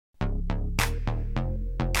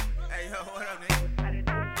Yo, what up, nigga?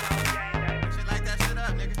 Shit like that shit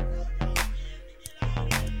up, nigga.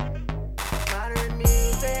 Modern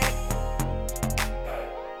music.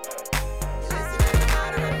 Listening to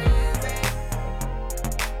modern music.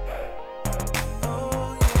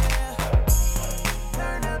 Oh yeah.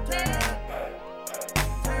 Turn up, turn up.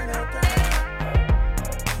 Turn up, turn up.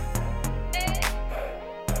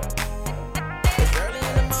 It's early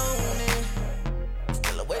in the morning.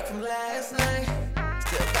 Still awake from last night.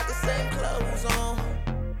 Still got the same clothes on,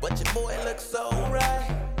 but your boy looks so right.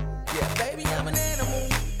 Yeah, baby, I'm an animal,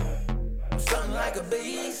 something like a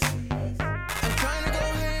beast. I'm trying to go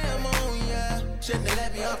ham on ya. Shouldn't have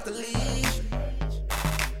let me off the leash.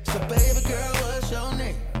 So baby girl, what's your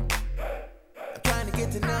name? I'm trying to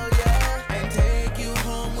get to know ya and take you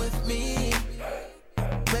home with me.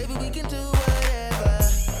 Baby, we can do whatever.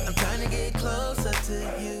 I'm trying to get closer to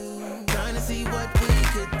you, trying to see what we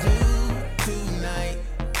could do tonight.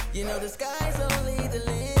 You know the sky's only the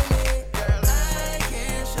limit. Girl, I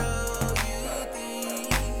can show you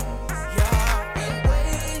things, yeah, in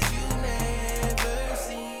ways you never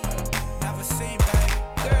seen. Never seen, baby.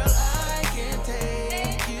 Girl, I can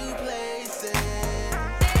take you places.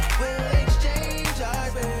 We'll exchange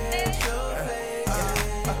our special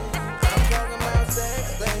faces. I'm talking about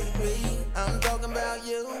sex, baby. I'm talking about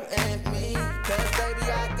you and me. 'Cause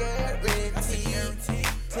baby, I guarantee.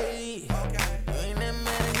 You ain't never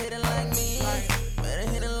met a hitter like me. Met a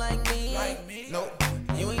hitter like me. Nope.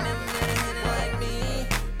 You ain't never met a hitter like me.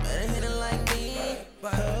 Met a hitter like me.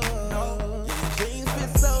 Oh, your jeans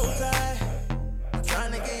fit so tight. I'm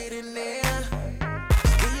trying to get in there.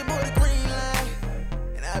 Just give your boy the green light,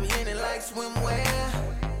 and I'll be in it like swimwear.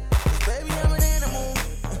 'Cause baby, I'm an animal.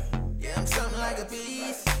 Yeah, I'm something like a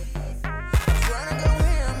beast. Trying to go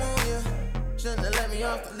ham on you. Shouldn't have let me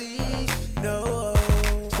off the leash. No.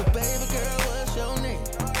 So baby girl, what's your name?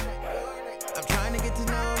 I'm trying to get to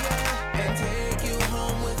know ya and take you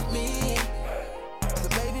home with me. So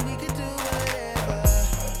baby, we could do whatever.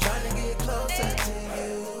 Trying to get closer to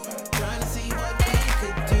you, trying to see what we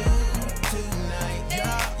could do tonight.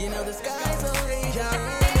 You know the sky's only the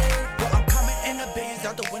limit. Well, I'm coming in the Benz,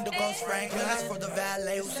 out the window goes Franklin. That's for the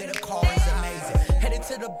valet who said the car is amazing. Headed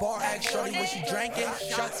to the bar, asked shorty what she drinking.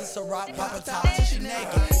 Shots of Ciroc, pop a top till she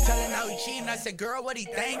naked. Telling how he cheating, I said, girl, what he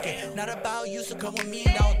thinking? Not about you, so come with me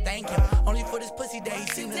and don't thank him. Only for this pussy that he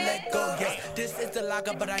seem to let go. Yes, this is the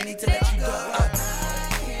locker, but I need to let you go. I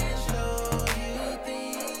can show you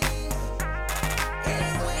things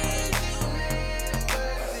in ways you never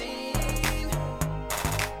seen.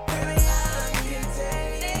 Baby, I can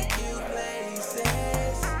take you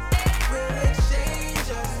places. We'll exchange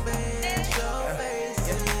our special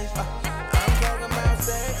faces. I'm talking about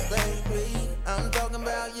sex, baby. I'm talking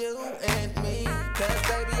about you and me. 'Cause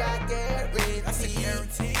baby, I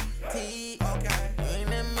guarantee.